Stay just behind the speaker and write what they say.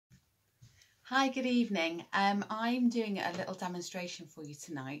Hi, good evening. I'm doing a little demonstration for you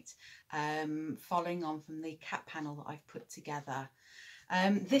tonight, following on from the cat panel that I've put together.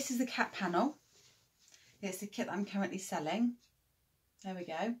 This is the cat panel. It's the kit that I'm currently selling. There we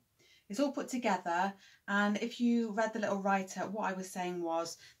go. It's all put together, and if you read the little write-up, what I was saying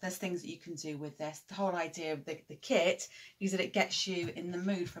was there's things that you can do with this. The whole idea of the kit is that it gets you in the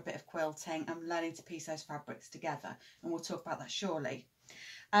mood for a bit of quilting and learning to piece those fabrics together, and we'll talk about that shortly.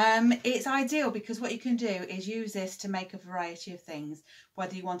 It's ideal because what you can do is use this to make a variety of things,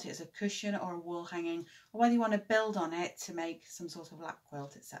 whether you want it as a cushion or a wall hanging, or whether you want to build on it to make some sort of lap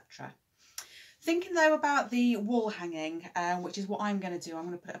quilt, etc. Thinking though about the wall hanging, which is what I'm going to do, I'm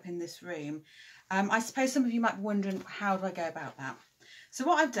going to put it up in this room. I suppose some of you might be wondering, how do I go about that? So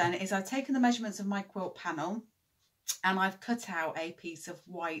what I've done is I've taken the measurements of my quilt panel and I've cut out a piece of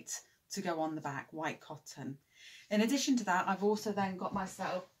white to go on the back, white cotton. In addition to that, I've also then got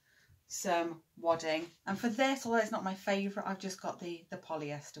myself some wadding, and for this, although it's not my favourite, I've just got the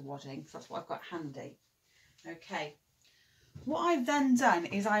polyester wadding, so that's what I've got handy. Okay, what I've then done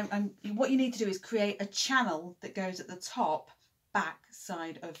is what you need to do is create a channel that goes at the top back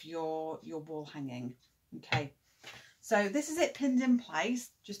side of your wall hanging. Okay, so this is it pinned in place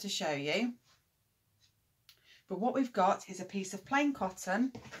just to show you, but what we've got is a piece of plain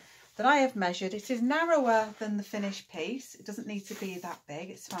cotton that I have measured. It is narrower than the finished piece. It doesn't need to be that big,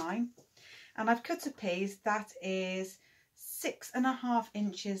 it's fine. And I've cut a piece that is 6.5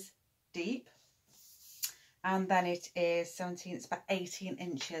 inches deep, and then it is 17, it's about 18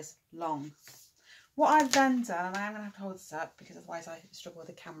 inches long. What I've then done, and I am going to have to hold this up because otherwise I struggle with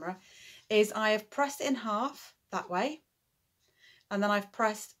the camera, is I have pressed it in half that way, and then I've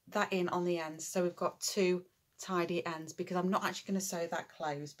pressed that in on the ends, so we've got two tidy ends, because I'm not actually going to sew that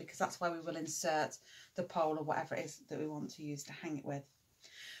closed, because that's where we will insert the pole or whatever it is that we want to use to hang it with.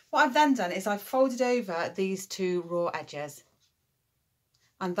 What I've then done is I've folded over these two raw edges,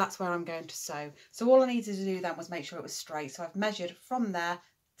 and that's where I'm going to sew. So all I needed to do then was make sure it was straight. So I've measured from there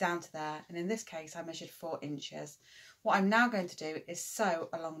down to there, and in this case I measured 4 inches. What I'm now going to do is sew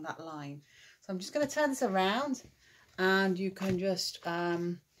along that line. So I'm just going to turn this around, and you can just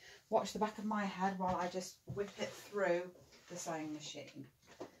watch the back of my head while I just whip it through the sewing machine.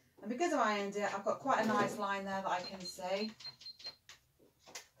 And because I've ironed it, I've got quite a nice line there that I can see.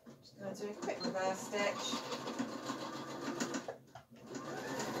 I'm just going to do a quick reverse stitch.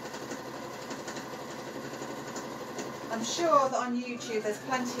 I'm sure that on YouTube there's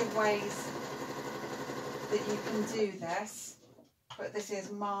plenty of ways that you can do this, but this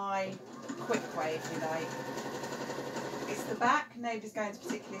is my quick way, if you like. It's the back, nobody's going to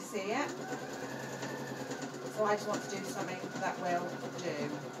particularly see it, so I just want to do something that will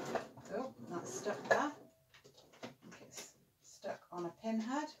do. Oh, that's stuck there. I think it's stuck on a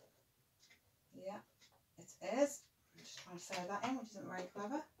pinhead. Yeah, it is. I'm just trying to sew that in, which isn't very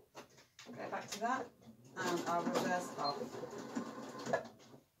clever. Go back to that, and I'll reverse it off.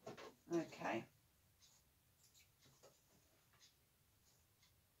 Okay.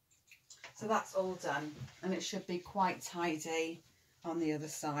 So that's all done, and it should be quite tidy on the other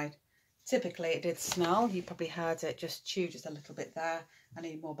side. Typically it did snarl, you probably heard it just chew just a little bit there. I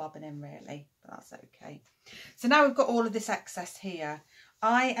need more bobbing really, but that's okay. So now we've got all of this excess here.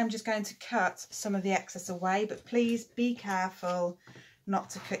 I am just going to cut some of the excess away, but please be careful not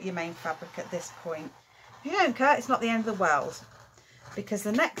to cut your main fabric at this point. If you don't cut, it's not the end of the world, because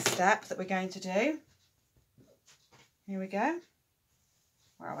the next step that we're going to do, here we go,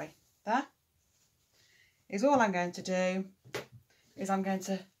 where are we? There, is all I'm going to do is I'm going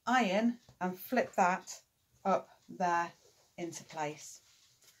to iron and flip that up there into place,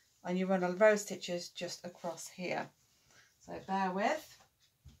 and you run a row of stitches just across here. So bear with.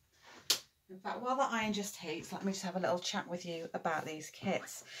 In fact, while the iron just heats, let me just have a little chat with you about these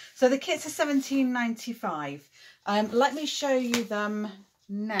kits. So the kits are £17.95. Let me show you them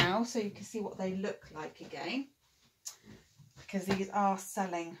now so you can see what they look like again, because these are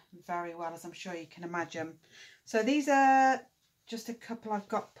selling very well, as I'm sure you can imagine. So these are just a couple I've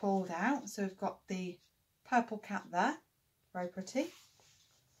got pulled out. So we've got the purple cat there, very pretty.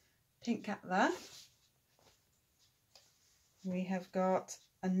 Pink cat there. We have got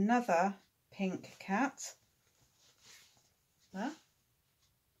another pink cat there.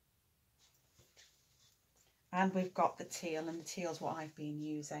 And we've got the teal, and the teal's what I've been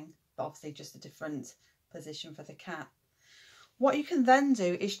using, but obviously just a different position for the cat. What you can then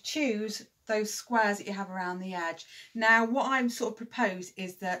do is choose those squares that you have around the edge. Now, what I'm sort of propose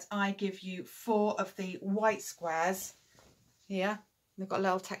is that I give you 4 of the white squares here. They've got a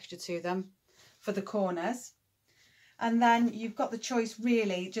little texture to them for the corners. And then you've got the choice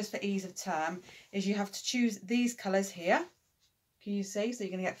really, just for ease of term, is you have to choose these colours here. Can you see? So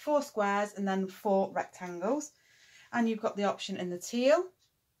you're going to get 4 squares and then 4 rectangles. And you've got the option in the teal.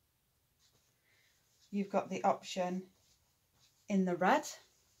 You've got the option in the red,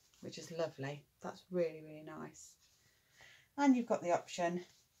 which is lovely. That's really, really nice. And you've got the option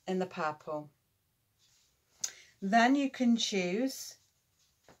in the purple. Then you can choose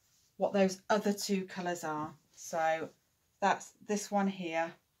what those other 2 colours are. So that's this one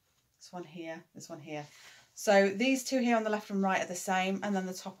here, this one here, this one here. So these 2 here on the left and right are the same, and then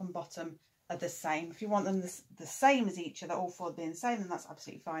the top and bottom are the same. If you want them the same as each other, all 4 being the same, then that's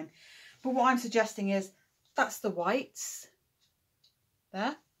absolutely fine. But what I'm suggesting is that's the whites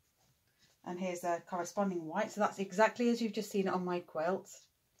there, and here's a corresponding white. So that's exactly as you've just seen it on my quilt.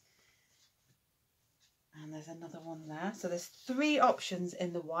 And there's another one there. So there's 3 options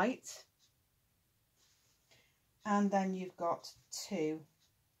in the white. And then you've got 2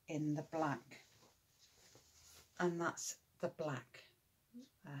 in the black. And that's the black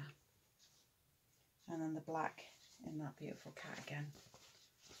there. And then the black in that beautiful cat again,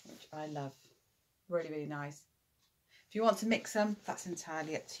 which I love. Really, really nice. If you want to mix them, that's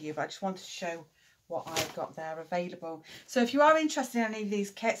entirely up to you. But I just wanted to show what I've got there available. So if you are interested in any of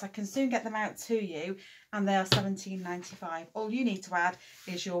these kits, I can soon get them out to you, and they are £17.95. All you need to add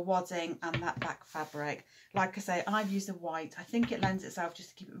is your wadding and that back fabric. Like I say, I've used the white. I think it lends itself just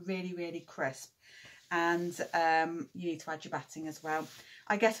to keep it really, really crisp. And you need to add your batting as well.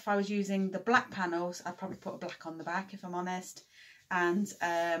 I guess if I was using the black panels, I'd probably put a black on the back, if I'm honest, and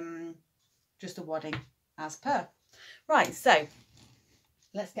just a wadding as per. Right, so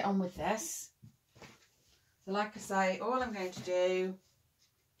let's get on with this. So like I say, all I'm going to do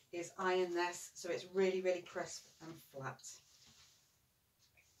is iron this so it's really, really crisp and flat.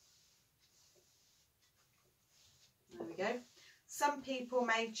 There we go. Some people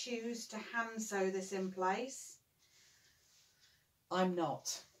may choose to hand sew this in place. I'm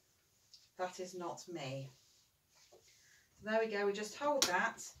not. That is not me. So there we go. We just hold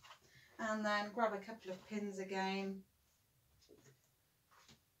that and then grab a couple of pins again.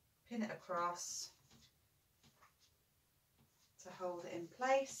 Pin it across to hold it in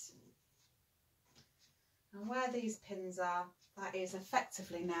place. And where these pins are, that is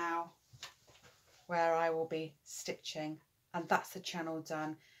effectively now where I will be stitching, and that's the channel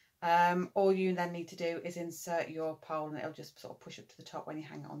done. All you then need to do is insert your pole, and it'll just sort of push up to the top when you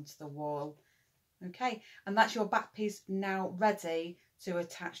hang it onto the wall. Okay, and that's your back piece now ready to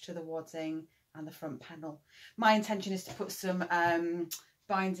attach to the wadding and the front panel. My intention is to put some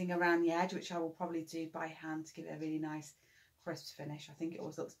binding around the edge, which I will probably do by hand to give it a really nice crisp finish. I think it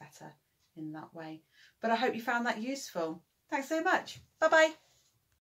always looks better in that way. But I hope you found that useful. Thanks so much. Bye bye.